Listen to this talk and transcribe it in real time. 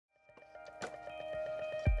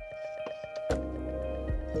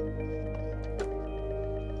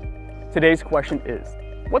Today's question is,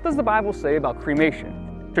 what does the Bible say about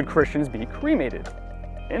cremation? Should Christians be cremated?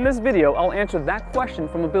 In this video, I'll answer that question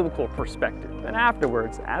from a biblical perspective. And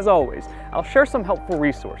afterwards, as always, I'll share some helpful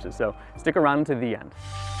resources, so stick around to the end.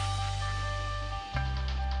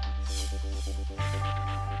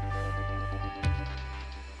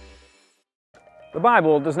 The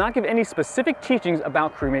Bible does not give any specific teachings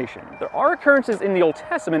about cremation. There are occurrences in the Old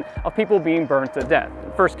Testament of people being burned to death,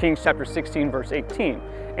 1 Kings chapter 16 verse 18,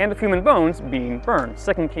 and of human bones being burned,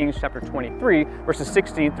 2 Kings chapter 23 verses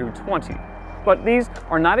 16 through 20. But these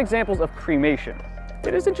are not examples of cremation.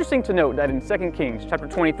 It is interesting to note that in 2 Kings chapter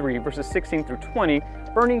 23 verses 16 through 20,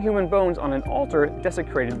 burning human bones on an altar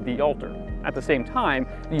desecrated the altar. At the same time,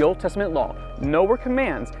 the Old Testament law nowhere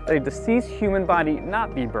commands that a deceased human body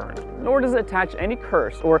not be burned, nor does it attach any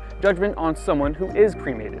curse or judgment on someone who is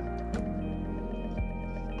cremated.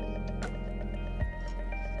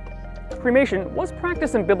 Cremation was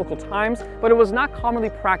practiced in biblical times, but it was not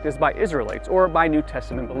commonly practiced by Israelites or by New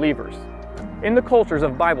Testament believers. In the cultures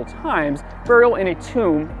of Bible times, burial in a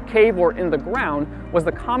tomb, cave, or in the ground was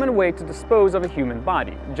the common way to dispose of a human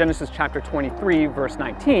body. Genesis chapter 23 verse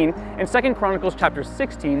 19 and 2 Chronicles chapter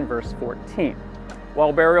 16 verse 14.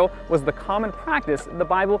 While burial was the common practice, the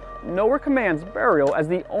Bible nowhere commands burial as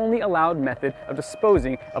the only allowed method of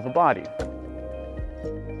disposing of a body.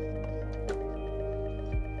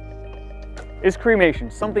 Is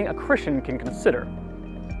cremation something a Christian can consider?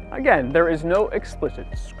 Again, there is no explicit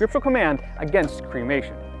scriptural command against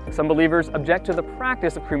cremation. Some believers object to the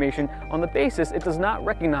practice of cremation on the basis it does not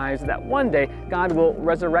recognize that one day God will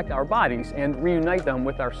resurrect our bodies and reunite them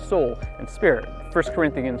with our soul and spirit. 1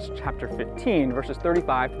 Corinthians chapter 15, verses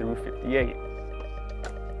 35 through 58.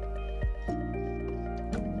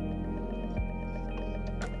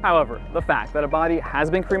 However, the fact that a body has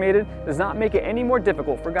been cremated does not make it any more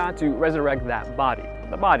difficult for God to resurrect that body.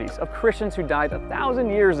 The bodies of Christians who died 1,000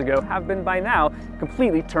 years ago have been by now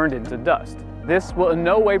completely turned into dust. This will in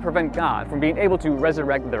no way prevent God from being able to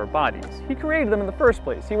resurrect their bodies. He created them in the first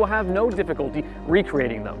place. He will have no difficulty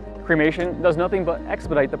recreating them. Cremation does nothing but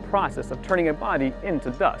expedite the process of turning a body into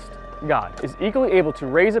dust. God is equally able to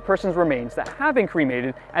raise a person's remains that have been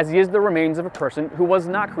cremated as he is the remains of a person who was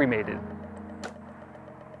not cremated.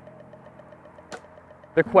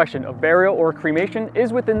 The question of burial or cremation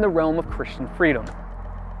is within the realm of Christian freedom.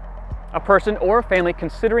 A person or a family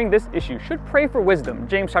considering this issue should pray for wisdom,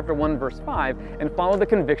 James chapter 1 verse 5, and follow the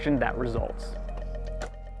conviction that results.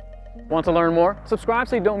 Want to learn more? Subscribe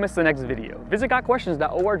so you don't miss the next video. Visit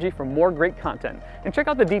gotquestions.org for more great content, and check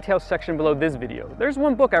out the details section below this video. There's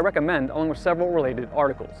one book I recommend along with several related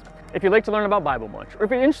articles. If you'd like to learn about Bible Munch, or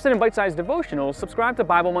if you're interested in bite-sized devotionals, subscribe to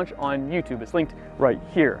Bible Munch on YouTube. It's linked right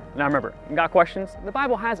here. Now remember, Got Questions? The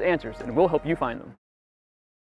Bible has answers, and we'll help you find them.